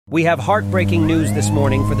We have heartbreaking news this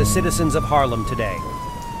morning for the citizens of Harlem today.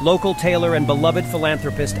 Local tailor and beloved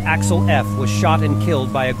philanthropist Axel F. was shot and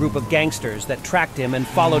killed by a group of gangsters that tracked him and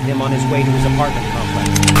followed him on his way to his apartment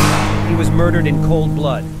complex. He was murdered in cold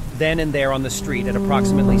blood, then and there on the street at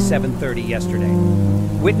approximately 7:30 yesterday.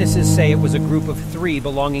 Witnesses say it was a group of 3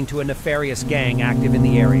 belonging to a nefarious gang active in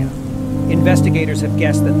the area. Investigators have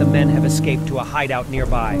guessed that the men have escaped to a hideout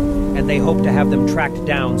nearby, and they hope to have them tracked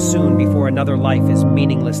down soon before another life is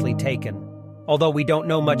meaninglessly taken. Although we don't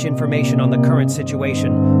know much information on the current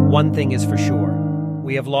situation, one thing is for sure.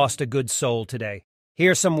 We have lost a good soul today.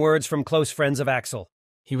 Here's some words from close friends of Axel.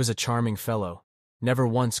 He was a charming fellow. Never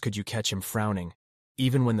once could you catch him frowning,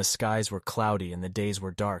 even when the skies were cloudy and the days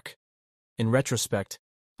were dark. In retrospect,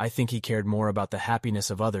 I think he cared more about the happiness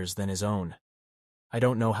of others than his own. I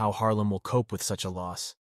don't know how Harlem will cope with such a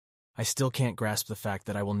loss. I still can't grasp the fact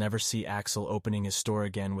that I will never see Axel opening his store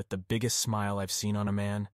again with the biggest smile I've seen on a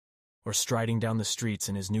man, or striding down the streets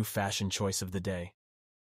in his new fashion choice of the day.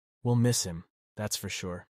 We'll miss him, that's for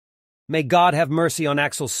sure. May God have mercy on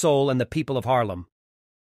Axel's soul and the people of Harlem.